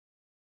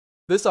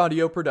This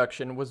audio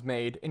production was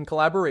made in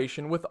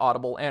collaboration with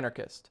Audible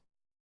Anarchist.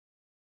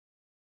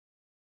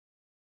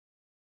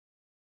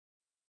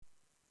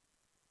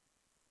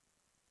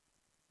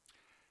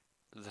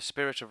 The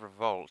Spirit of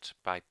Revolt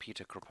by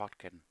Peter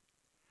Kropotkin.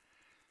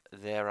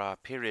 There are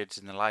periods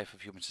in the life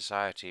of human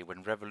society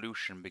when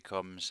revolution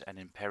becomes an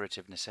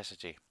imperative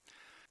necessity,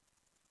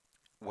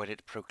 when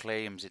it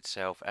proclaims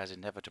itself as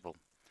inevitable.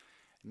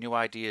 New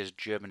ideas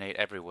germinate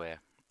everywhere,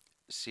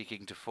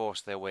 seeking to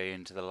force their way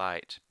into the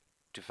light,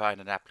 to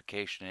find an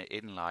application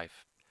in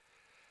life.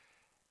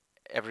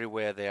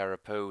 Everywhere they are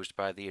opposed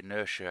by the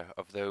inertia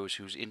of those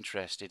whose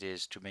interest it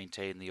is to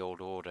maintain the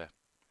old order.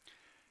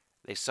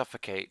 They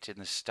suffocate in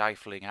the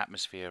stifling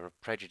atmosphere of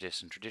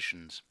prejudice and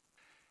traditions.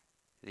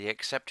 The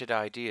accepted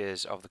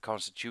ideas of the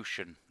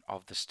Constitution,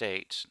 of the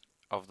state,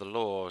 of the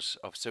laws,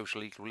 of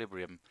social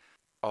equilibrium,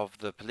 of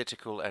the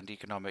political and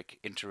economic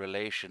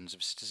interrelations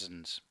of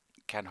citizens,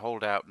 can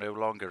hold out no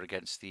longer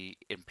against the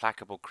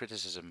implacable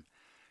criticism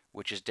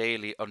which is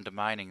daily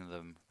undermining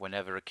them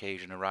whenever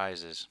occasion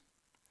arises.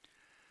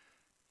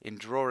 In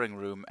drawing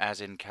room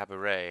as in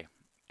cabaret,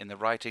 in the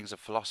writings of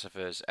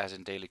philosophers as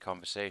in daily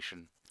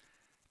conversation,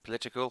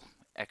 political,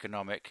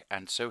 economic,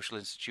 and social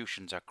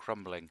institutions are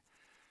crumbling.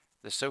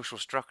 The social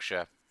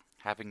structure,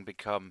 having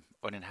become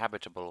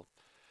uninhabitable,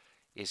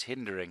 is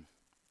hindering,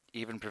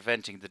 even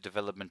preventing the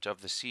development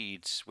of the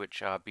seeds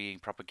which are being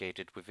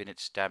propagated within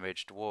its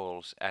damaged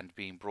walls and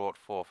being brought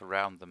forth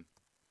around them.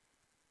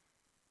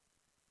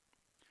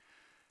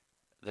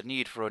 The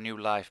need for a new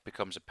life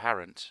becomes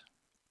apparent.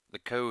 The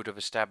code of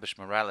established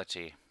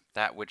morality,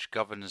 that which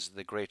governs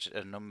the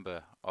greater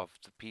number of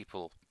the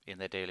people in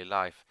their daily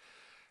life,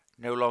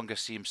 no longer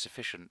seems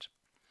sufficient.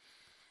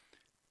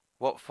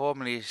 What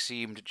formerly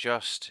seemed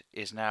just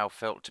is now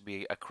felt to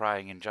be a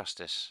crying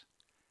injustice.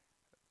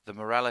 The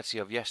morality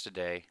of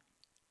yesterday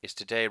is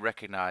today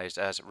recognized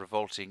as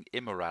revolting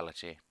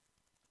immorality.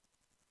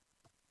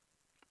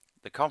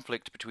 The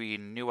conflict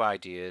between new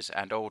ideas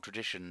and old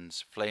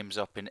traditions flames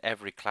up in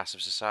every class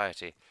of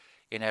society,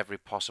 in every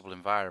possible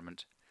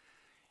environment,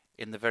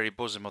 in the very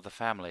bosom of the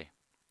family.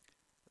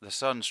 The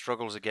son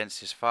struggles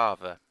against his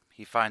father.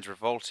 He finds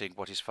revolting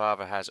what his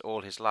father has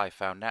all his life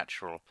found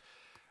natural.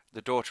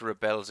 The daughter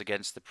rebels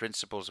against the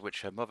principles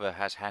which her mother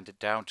has handed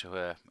down to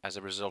her as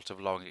a result of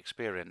long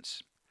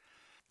experience.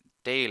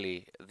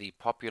 Daily, the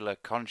popular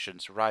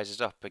conscience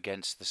rises up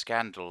against the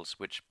scandals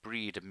which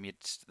breed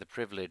amidst the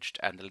privileged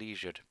and the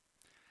leisured,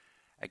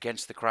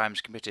 against the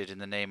crimes committed in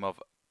the name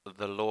of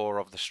the law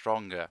of the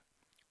stronger,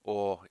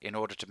 or in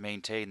order to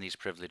maintain these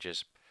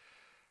privileges.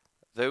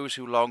 Those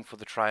who long for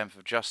the triumph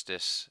of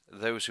justice,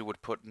 those who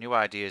would put new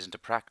ideas into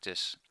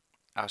practice,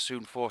 are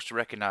soon forced to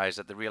recognize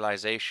that the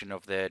realization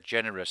of their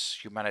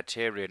generous,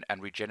 humanitarian,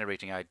 and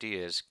regenerating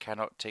ideas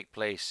cannot take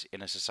place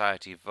in a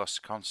society thus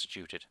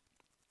constituted.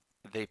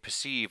 They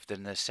perceive the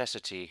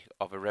necessity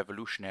of a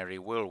revolutionary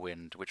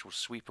whirlwind which will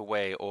sweep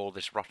away all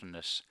this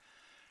rottenness,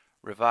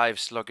 revive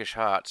sluggish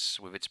hearts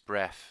with its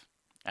breath,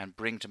 and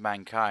bring to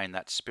mankind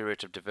that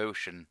spirit of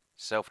devotion,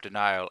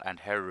 self-denial,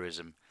 and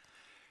heroism,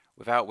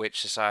 without which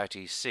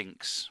society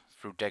sinks,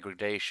 through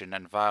degradation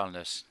and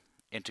vileness,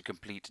 into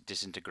complete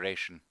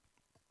disintegration.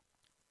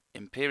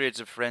 In periods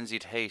of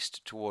frenzied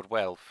haste toward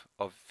wealth,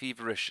 of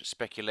feverish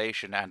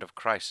speculation and of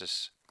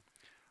crisis,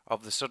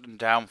 of the sudden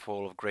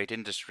downfall of great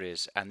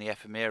industries and the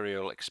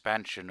ephemeral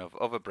expansion of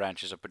other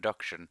branches of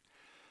production,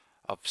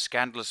 of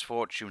scandalous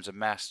fortunes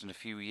amassed in a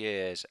few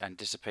years and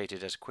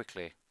dissipated as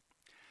quickly,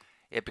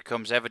 it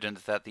becomes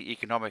evident that the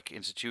economic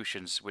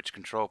institutions which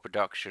control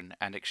production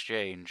and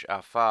exchange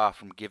are far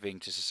from giving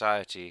to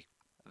society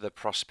the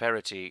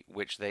prosperity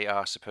which they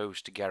are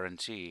supposed to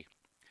guarantee.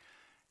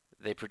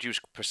 They produce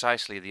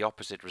precisely the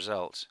opposite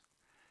result.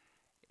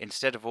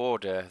 Instead of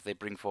order, they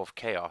bring forth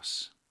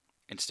chaos.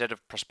 Instead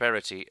of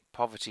prosperity,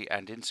 poverty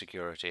and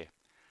insecurity.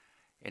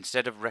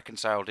 Instead of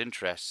reconciled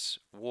interests,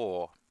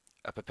 war,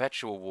 a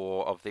perpetual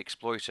war of the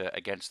exploiter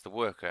against the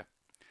worker,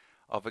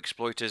 of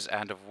exploiters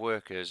and of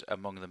workers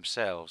among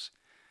themselves.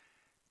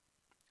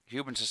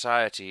 Human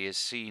society is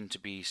seen to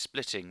be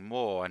splitting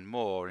more and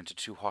more into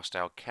two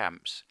hostile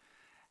camps,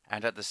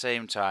 and at the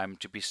same time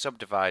to be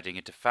subdividing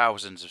into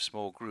thousands of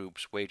small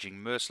groups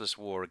waging merciless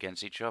war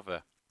against each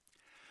other.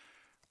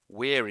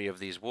 Weary of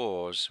these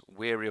wars,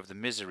 weary of the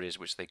miseries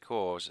which they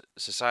cause,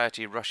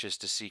 society rushes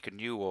to seek a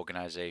new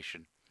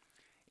organization.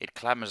 It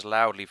clamors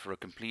loudly for a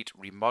complete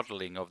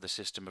remodeling of the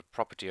system of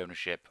property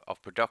ownership, of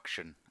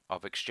production,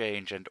 of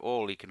exchange, and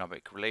all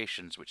economic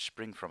relations which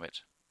spring from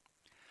it.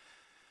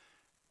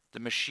 The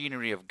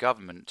machinery of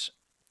government,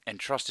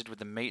 entrusted with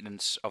the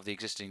maintenance of the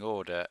existing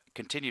order,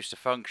 continues to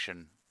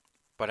function,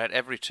 but at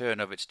every turn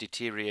of its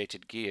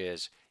deteriorated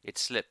gears it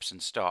slips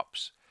and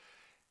stops.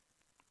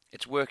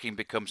 Its working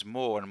becomes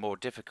more and more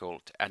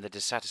difficult, and the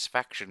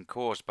dissatisfaction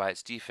caused by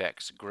its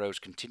defects grows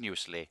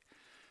continuously.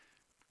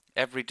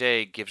 Every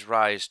day gives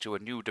rise to a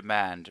new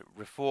demand.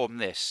 Reform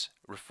this,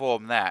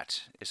 reform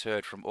that, is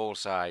heard from all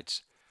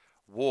sides.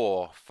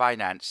 War,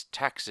 finance,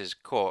 taxes,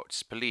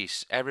 courts,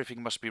 police,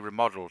 everything must be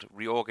remodeled,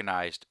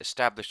 reorganized,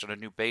 established on a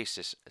new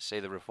basis, say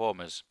the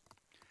reformers.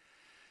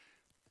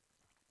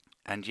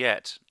 And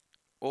yet,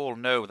 all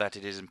know that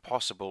it is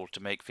impossible to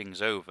make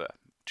things over,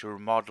 to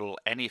remodel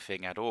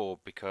anything at all,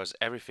 because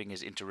everything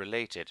is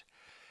interrelated.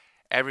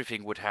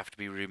 Everything would have to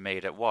be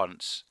remade at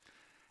once.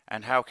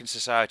 And how can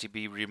society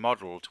be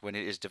remodeled when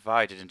it is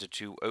divided into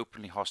two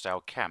openly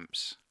hostile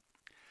camps?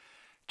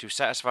 To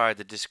satisfy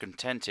the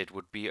discontented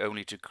would be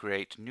only to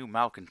create new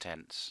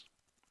malcontents.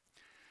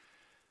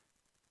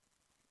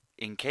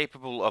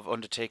 Incapable of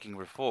undertaking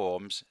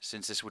reforms,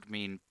 since this would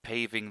mean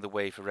paving the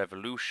way for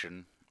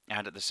revolution,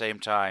 and at the same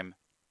time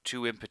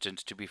too impotent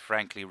to be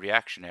frankly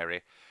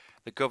reactionary,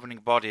 the governing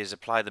bodies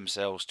apply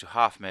themselves to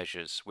half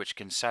measures which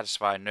can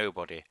satisfy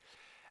nobody,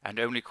 and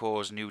only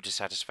cause new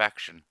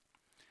dissatisfaction.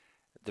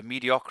 The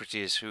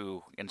mediocrities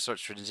who, in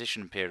such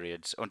transition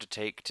periods,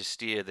 undertake to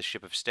steer the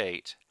ship of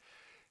state,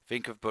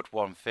 think of but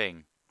one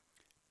thing: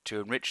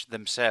 to enrich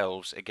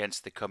themselves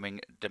against the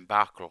coming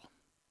debacle.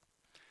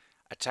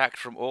 Attacked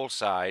from all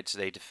sides,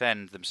 they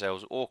defend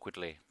themselves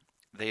awkwardly.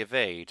 They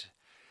evade.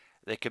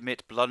 They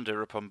commit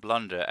blunder upon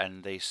blunder,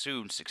 and they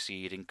soon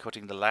succeed in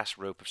cutting the last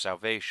rope of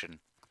salvation.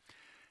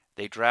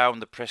 They drown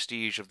the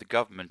prestige of the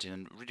government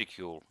in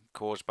ridicule,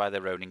 caused by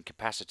their own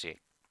incapacity.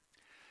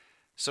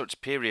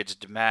 Such periods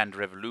demand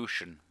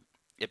revolution.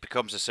 It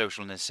becomes a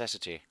social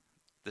necessity.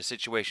 The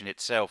situation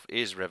itself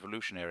is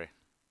revolutionary.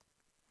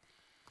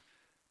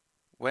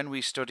 When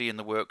we study in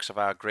the works of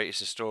our greatest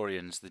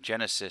historians the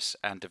genesis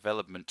and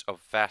development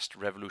of vast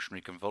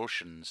revolutionary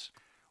convulsions,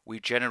 we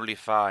generally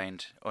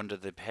find, under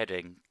the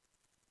heading,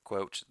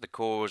 quote, "The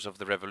Cause of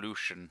the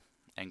Revolution,"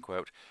 end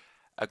quote,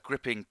 a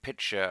gripping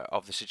picture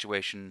of the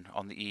situation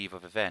on the eve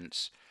of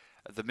events,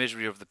 the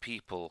misery of the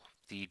people,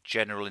 the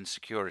general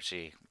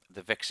insecurity,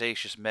 the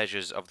vexatious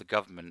measures of the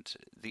government,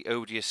 the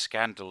odious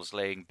scandals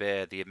laying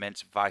bare the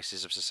immense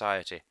vices of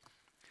society.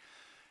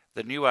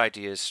 The new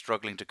ideas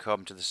struggling to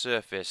come to the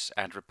surface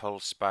and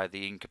repulsed by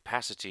the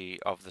incapacity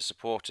of the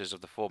supporters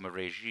of the former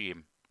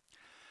regime.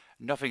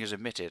 Nothing is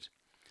omitted.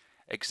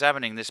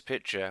 Examining this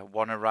picture,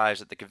 one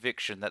arrives at the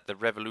conviction that the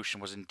revolution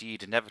was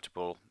indeed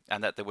inevitable,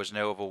 and that there was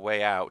no other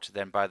way out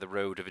than by the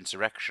road of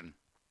insurrection.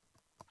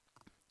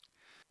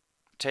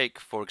 Take,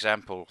 for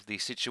example, the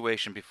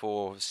situation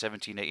before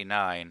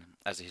 1789,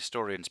 as the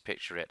historians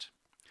picture it.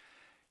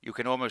 You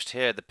can almost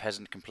hear the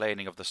peasant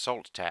complaining of the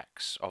salt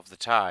tax, of the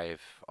tithe,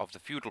 of the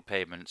feudal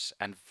payments,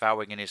 and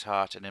vowing in his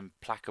heart an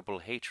implacable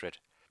hatred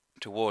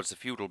towards the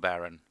feudal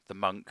baron, the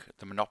monk,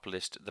 the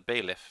monopolist, the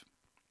bailiff.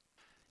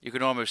 You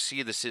can almost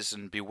see the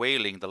citizen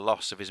bewailing the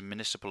loss of his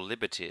municipal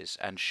liberties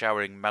and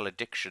showering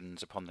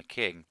maledictions upon the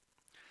king.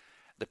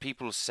 The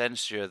people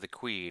censure the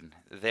queen.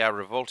 They are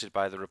revolted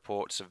by the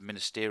reports of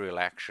ministerial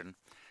action,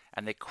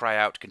 and they cry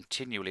out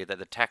continually that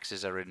the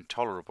taxes are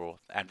intolerable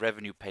and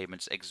revenue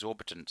payments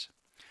exorbitant,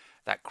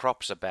 that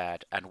crops are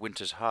bad and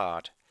winters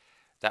hard,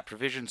 that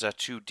provisions are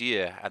too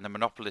dear and the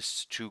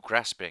monopolists too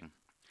grasping,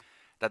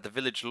 that the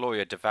village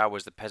lawyer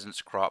devours the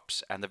peasants'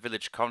 crops and the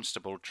village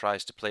constable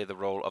tries to play the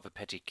role of a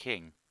petty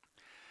king,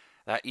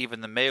 that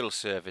even the mail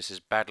service is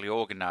badly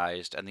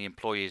organized and the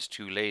employees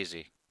too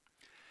lazy.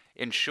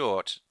 In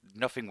short,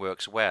 nothing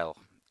works well.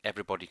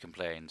 Everybody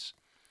complains.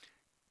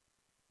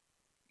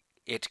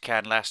 It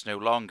can last no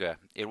longer.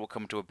 It will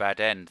come to a bad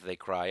end, they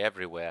cry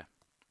everywhere.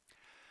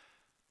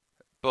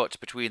 But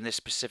between this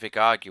specific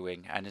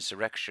arguing and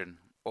insurrection,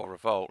 or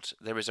revolt,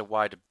 there is a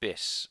wide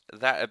abyss,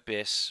 that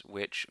abyss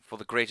which, for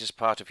the greatest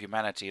part of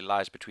humanity,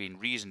 lies between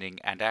reasoning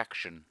and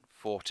action,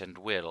 thought and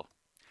will,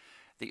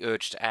 the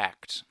urge to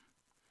act.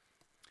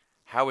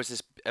 How has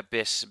this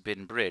abyss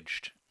been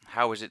bridged?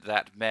 How is it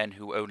that men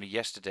who only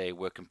yesterday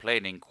were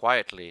complaining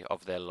quietly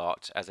of their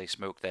lot as they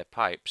smoked their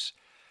pipes,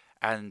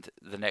 and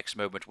the next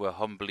moment were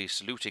humbly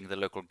saluting the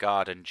local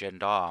guard and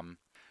gendarme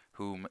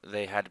whom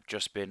they had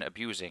just been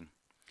abusing?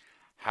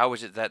 How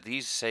is it that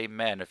these same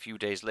men a few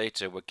days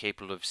later were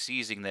capable of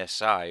seizing their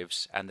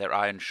scythes and their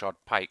iron-shod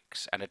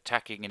pikes and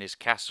attacking in his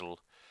castle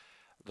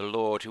the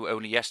lord who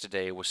only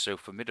yesterday was so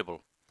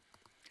formidable?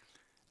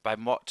 By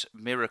what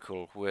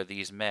miracle were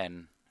these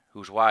men,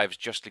 whose wives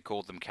justly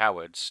called them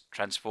cowards,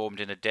 transformed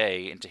in a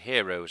day into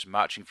heroes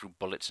marching through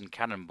bullets and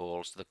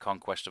cannonballs to the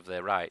conquest of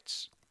their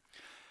rights?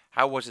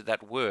 How was it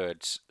that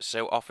words,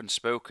 so often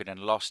spoken and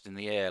lost in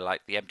the air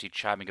like the empty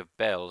chiming of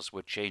bells,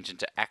 were changed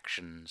into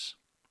actions?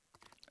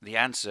 The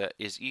answer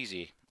is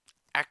easy.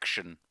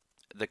 Action,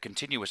 the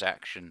continuous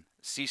action,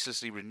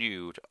 ceaselessly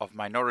renewed, of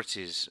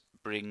minorities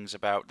brings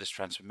about this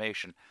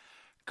transformation.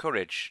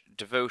 Courage,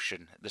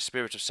 devotion, the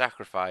spirit of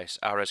sacrifice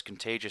are as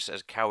contagious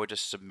as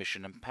cowardice,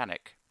 submission, and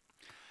panic.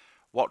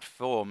 What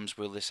forms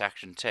will this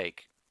action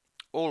take?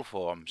 All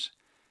forms.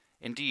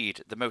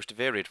 Indeed, the most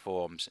varied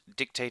forms,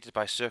 dictated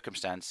by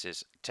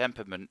circumstances,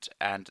 temperament,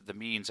 and the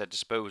means at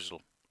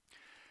disposal.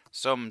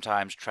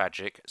 Sometimes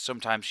tragic,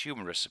 sometimes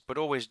humorous, but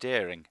always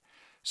daring.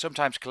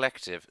 Sometimes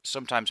collective,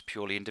 sometimes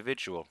purely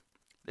individual.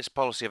 This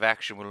policy of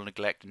action will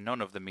neglect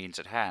none of the means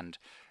at hand,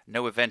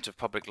 no event of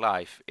public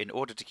life, in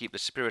order to keep the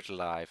spirit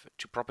alive,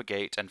 to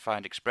propagate and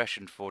find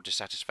expression for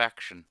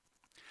dissatisfaction,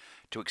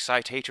 to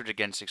excite hatred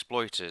against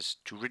exploiters,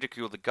 to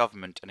ridicule the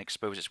government and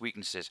expose its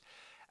weaknesses,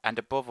 and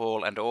above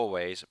all and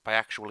always by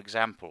actual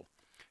example,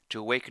 to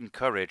awaken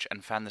courage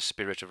and fan the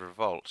spirit of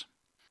revolt.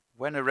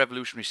 When a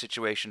revolutionary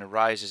situation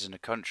arises in a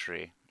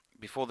country,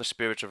 before the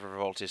spirit of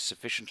revolt is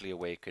sufficiently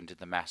awakened in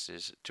the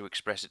masses to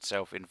express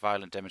itself in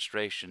violent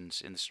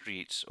demonstrations in the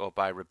streets or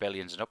by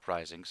rebellions and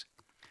uprisings,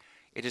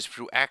 it is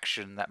through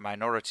action that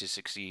minorities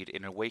succeed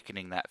in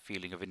awakening that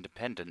feeling of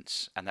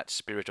independence and that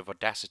spirit of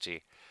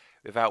audacity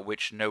without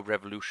which no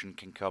revolution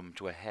can come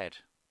to a head.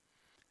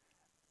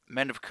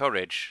 Men of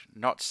courage,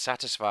 not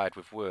satisfied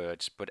with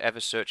words, but ever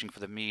searching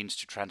for the means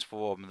to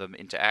transform them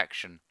into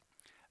action.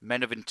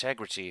 Men of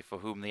integrity, for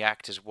whom the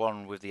act is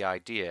one with the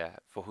idea,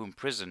 for whom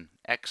prison,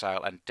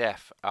 exile, and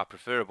death are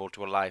preferable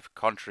to a life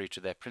contrary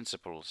to their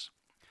principles.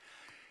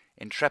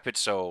 Intrepid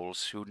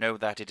souls, who know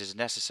that it is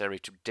necessary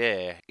to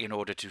dare in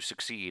order to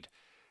succeed.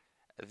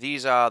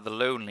 These are the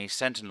lonely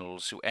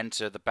sentinels who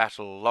enter the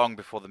battle long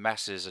before the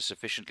masses are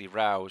sufficiently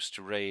roused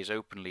to raise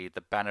openly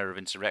the banner of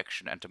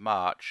insurrection and to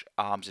march,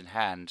 arms in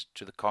hand,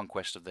 to the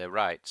conquest of their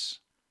rights.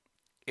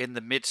 In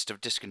the midst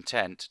of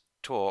discontent,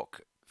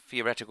 talk,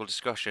 theoretical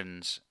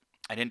discussions,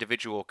 an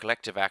individual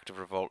collective act of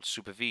revolt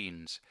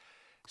supervenes,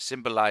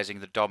 symbolizing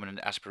the dominant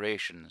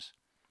aspirations.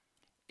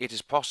 It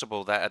is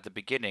possible that at the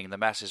beginning the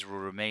masses will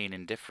remain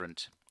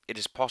indifferent. It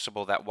is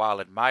possible that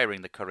while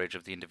admiring the courage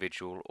of the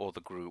individual or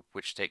the group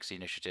which takes the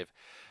initiative,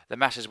 the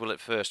masses will at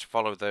first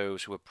follow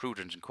those who are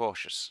prudent and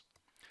cautious,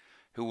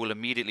 who will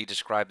immediately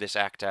describe this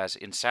act as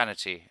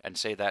insanity and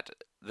say that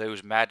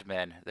those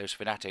madmen, those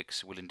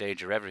fanatics, will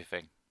endanger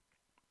everything.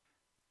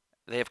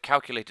 They have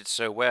calculated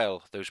so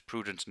well, those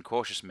prudent and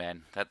cautious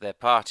men, that their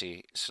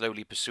party,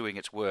 slowly pursuing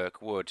its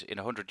work, would, in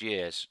 100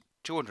 years,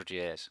 200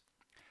 years,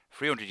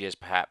 300 years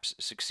perhaps,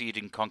 succeed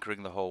in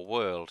conquering the whole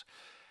world.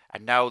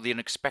 And now the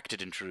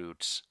unexpected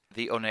intrudes.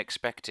 The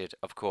unexpected,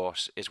 of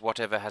course, is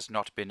whatever has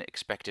not been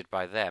expected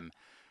by them,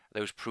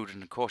 those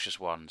prudent and cautious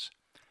ones.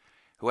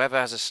 Whoever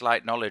has a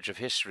slight knowledge of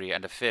history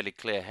and a fairly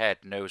clear head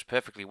knows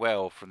perfectly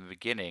well from the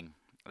beginning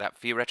that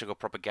theoretical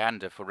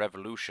propaganda for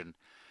revolution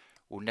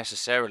will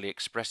necessarily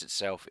express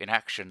itself in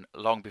action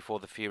long before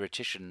the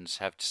theoreticians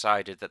have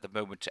decided that the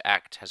moment to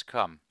act has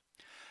come.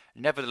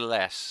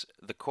 Nevertheless,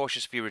 the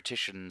cautious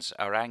theoreticians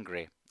are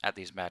angry at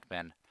these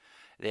madmen.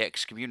 They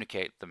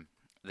excommunicate them.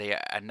 They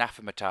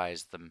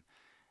anathematize them.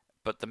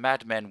 But the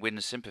madmen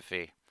win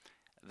sympathy.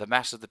 The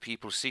mass of the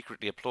people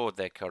secretly applaud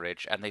their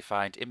courage, and they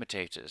find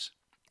imitators.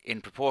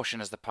 In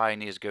proportion as the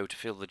pioneers go to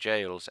fill the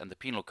jails and the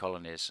penal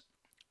colonies,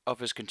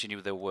 others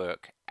continue their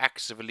work.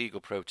 Acts of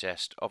illegal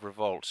protest, of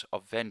revolt,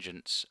 of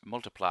vengeance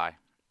multiply.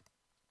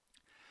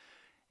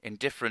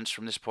 Indifference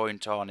from this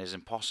point on is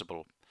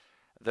impossible.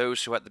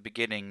 Those who at the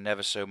beginning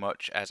never so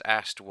much as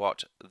asked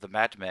what the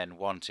madmen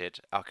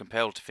wanted are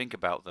compelled to think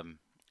about them,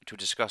 to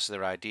discuss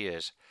their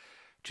ideas,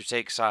 to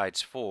take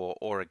sides for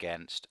or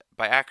against.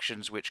 By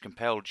actions which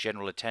compel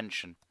general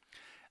attention,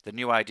 the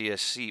new idea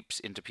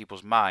seeps into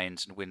people's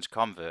minds and wins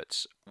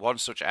converts. One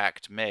such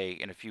act may,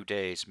 in a few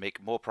days,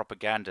 make more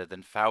propaganda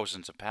than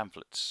thousands of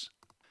pamphlets.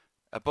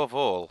 Above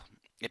all,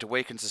 it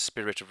awakens the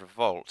spirit of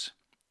revolt.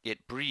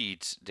 It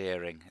breeds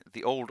daring.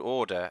 The old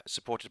order,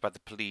 supported by the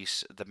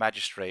police, the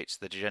magistrates,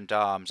 the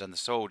gendarmes, and the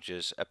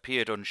soldiers,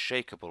 appeared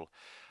unshakable,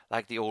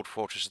 like the old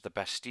fortress of the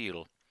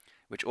Bastille,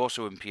 which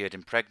also appeared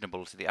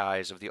impregnable to the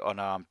eyes of the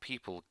unarmed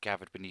people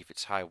gathered beneath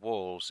its high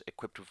walls,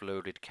 equipped with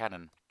loaded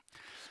cannon.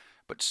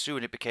 But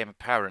soon it became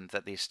apparent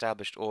that the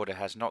established order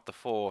has not the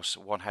force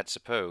one had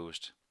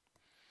supposed.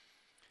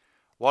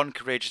 One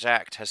courageous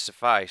act has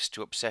sufficed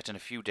to upset in a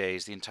few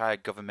days the entire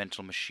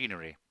governmental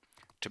machinery,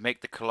 to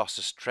make the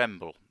colossus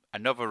tremble.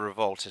 Another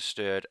revolt has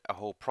stirred a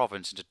whole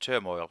province into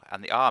turmoil,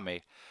 and the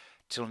army,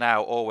 till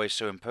now always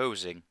so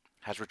imposing,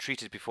 has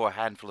retreated before a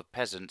handful of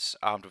peasants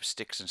armed with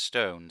sticks and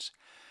stones.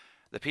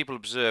 The people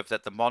observe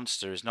that the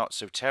monster is not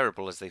so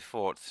terrible as they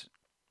thought.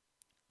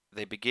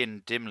 They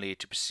begin dimly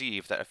to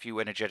perceive that a few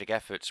energetic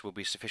efforts will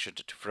be sufficient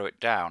to throw it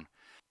down.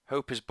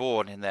 Hope is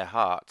born in their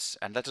hearts,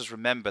 and let us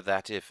remember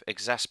that if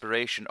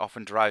exasperation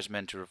often drives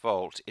men to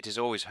revolt, it is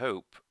always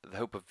hope, the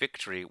hope of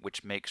victory,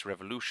 which makes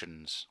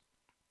revolutions.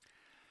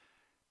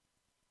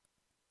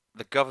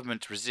 The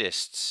government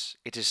resists.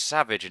 It is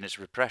savage in its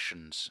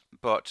repressions,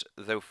 but,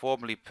 though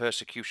formerly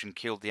persecution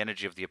killed the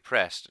energy of the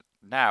oppressed,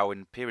 now,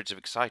 in periods of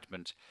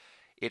excitement,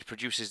 it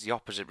produces the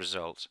opposite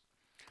result.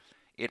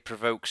 It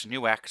provokes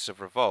new acts of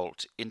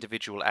revolt,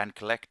 individual and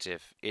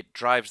collective. It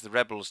drives the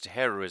rebels to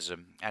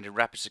heroism, and in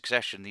rapid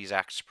succession these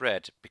acts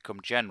spread,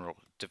 become general,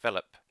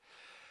 develop.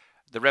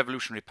 The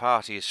revolutionary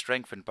party is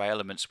strengthened by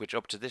elements which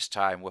up to this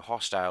time were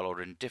hostile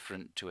or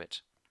indifferent to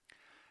it.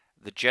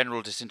 The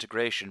general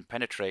disintegration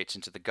penetrates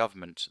into the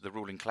government, the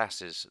ruling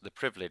classes, the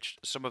privileged.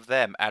 Some of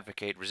them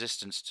advocate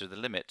resistance to the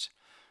limit.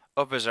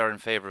 Others are in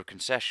favour of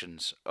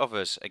concessions.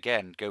 Others,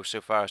 again, go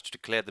so far as to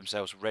declare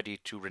themselves ready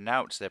to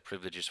renounce their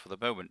privileges for the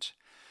moment,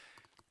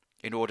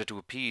 in order to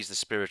appease the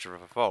spirit of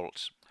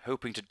revolt,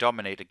 hoping to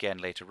dominate again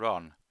later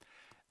on.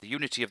 The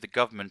unity of the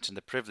government and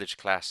the privileged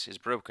class is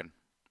broken.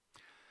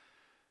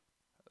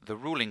 The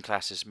ruling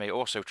classes may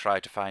also try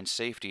to find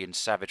safety in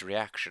savage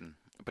reaction,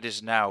 but it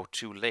is now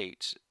too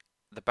late.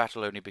 the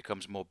battle only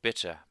becomes more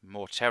bitter,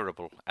 more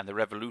terrible, and the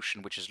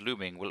revolution which is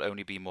looming will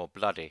only be more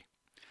bloody.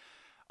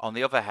 On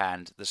the other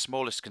hand, the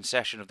smallest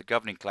concession of the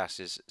governing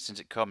classes, since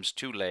it comes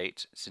too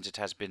late, since it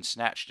has been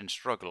snatched in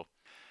struggle,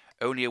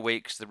 only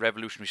awakes the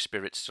revolutionary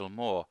spirit still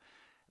more.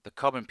 The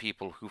common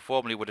people, who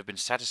formerly would have been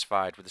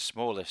satisfied with the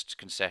smallest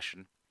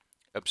concession,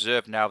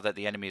 observe now that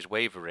the enemy is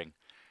wavering.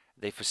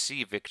 They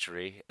foresee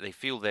victory, they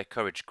feel their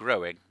courage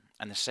growing,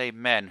 and the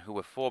same men who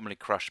were formerly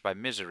crushed by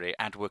misery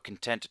and were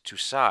content to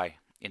sigh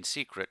in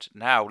secret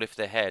now lift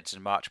their heads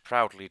and march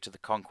proudly to the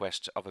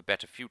conquest of a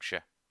better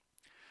future.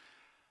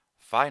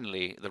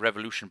 Finally, the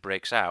revolution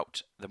breaks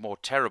out, the more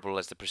terrible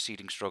as the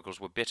preceding struggles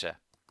were bitter.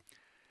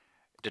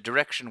 The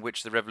direction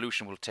which the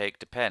revolution will take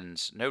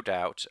depends, no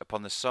doubt,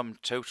 upon the sum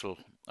total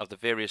of the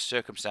various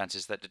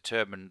circumstances that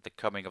determine the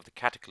coming of the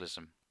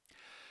cataclysm,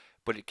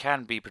 but it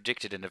can be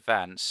predicted in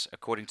advance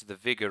according to the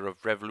vigour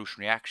of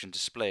revolutionary action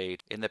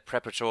displayed in the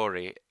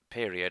preparatory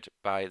period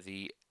by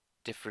the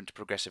different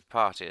progressive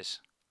parties.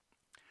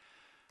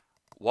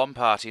 One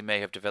party may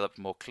have developed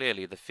more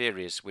clearly the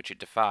theories which it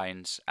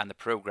defines and the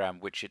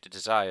programme which it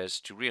desires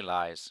to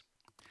realise.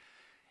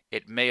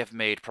 It may have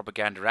made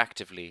propaganda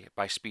actively,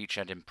 by speech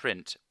and in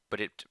print,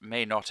 but it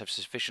may not have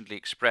sufficiently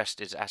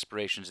expressed its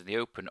aspirations in the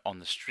open on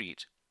the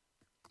street.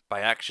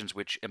 By actions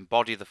which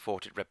embody the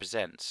thought it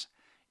represents,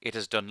 it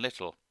has done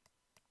little.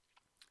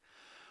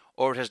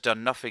 Or it has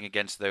done nothing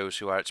against those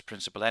who are its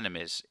principal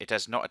enemies. It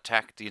has not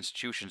attacked the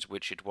institutions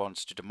which it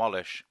wants to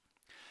demolish.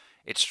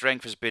 Its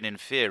strength has been in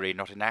theory,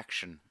 not in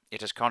action.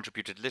 It has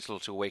contributed little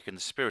to awaken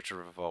the spirit of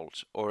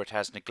revolt, or it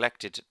has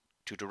neglected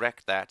to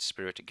direct that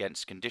spirit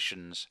against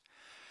conditions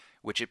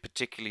which it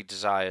particularly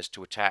desires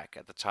to attack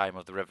at the time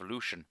of the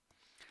revolution.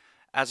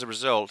 As a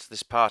result,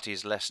 this party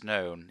is less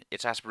known.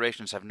 Its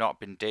aspirations have not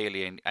been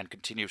daily and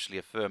continuously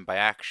affirmed by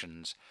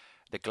actions,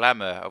 the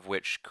glamour of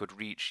which could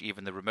reach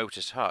even the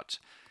remotest hut.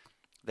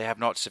 They have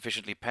not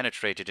sufficiently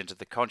penetrated into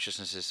the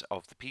consciousnesses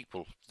of the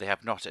people. They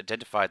have not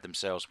identified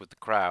themselves with the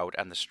crowd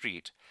and the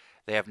street.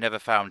 They have never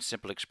found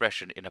simple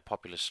expression in a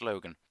popular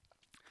slogan.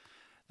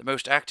 The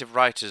most active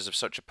writers of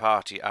such a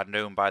party are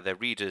known by their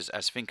readers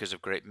as thinkers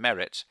of great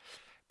merit,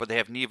 but they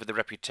have neither the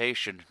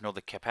reputation nor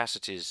the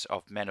capacities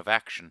of men of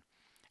action,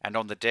 and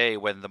on the day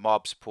when the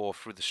mobs pour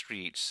through the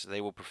streets,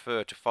 they will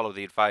prefer to follow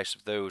the advice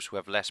of those who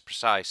have less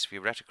precise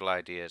theoretical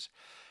ideas,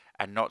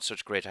 and not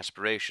such great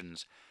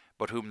aspirations,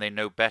 but whom they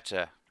know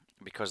better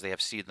because they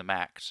have seen them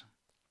act.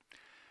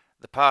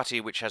 The party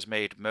which has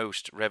made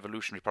most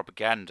revolutionary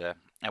propaganda,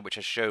 and which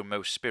has shown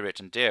most spirit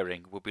and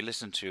daring, will be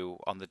listened to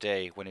on the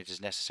day when it is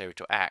necessary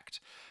to act,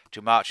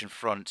 to march in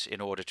front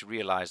in order to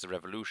realize the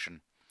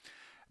revolution.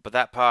 But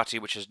that party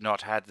which has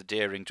not had the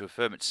daring to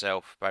affirm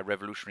itself by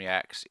revolutionary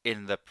acts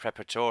in the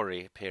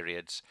preparatory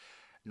periods,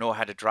 nor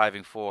had a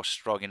driving force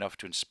strong enough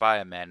to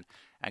inspire men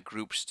and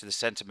groups to the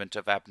sentiment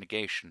of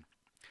abnegation,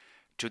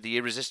 to the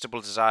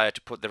irresistible desire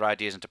to put their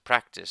ideas into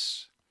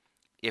practice.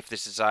 If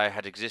this desire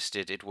had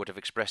existed, it would have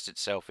expressed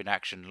itself in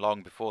action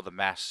long before the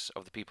mass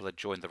of the people had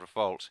joined the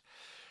revolt,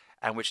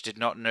 and which did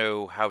not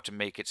know how to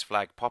make its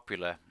flag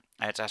popular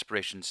and its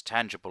aspirations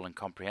tangible and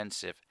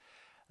comprehensive.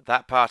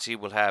 That party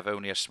will have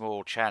only a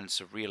small chance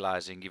of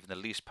realizing even the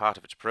least part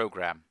of its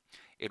program.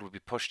 It will be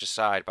pushed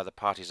aside by the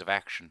parties of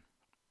action.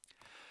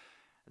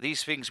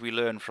 These things we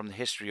learn from the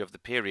history of the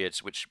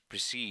periods which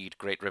precede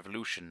great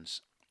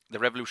revolutions. The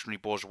revolutionary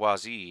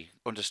bourgeoisie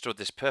understood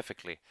this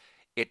perfectly.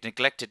 It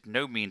neglected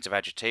no means of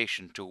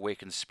agitation to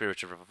awaken the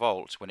spirit of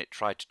revolt when it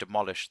tried to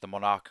demolish the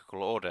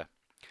monarchical order.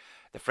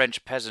 The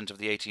French peasant of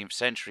the 18th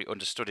century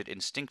understood it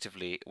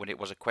instinctively when it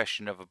was a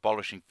question of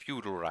abolishing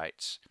feudal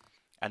rights,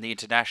 and the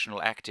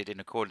International acted in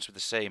accordance with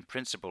the same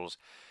principles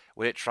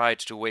when it tried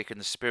to awaken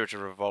the spirit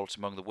of revolt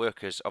among the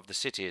workers of the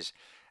cities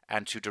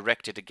and to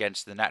direct it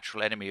against the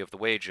natural enemy of the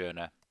wage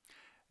earner,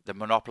 the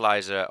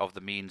monopolizer of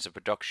the means of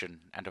production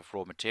and of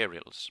raw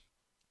materials.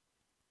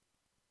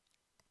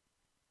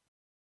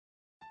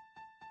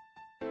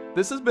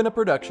 This has been a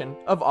production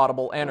of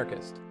Audible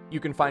Anarchist. You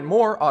can find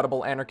more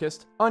Audible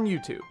Anarchist on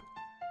YouTube.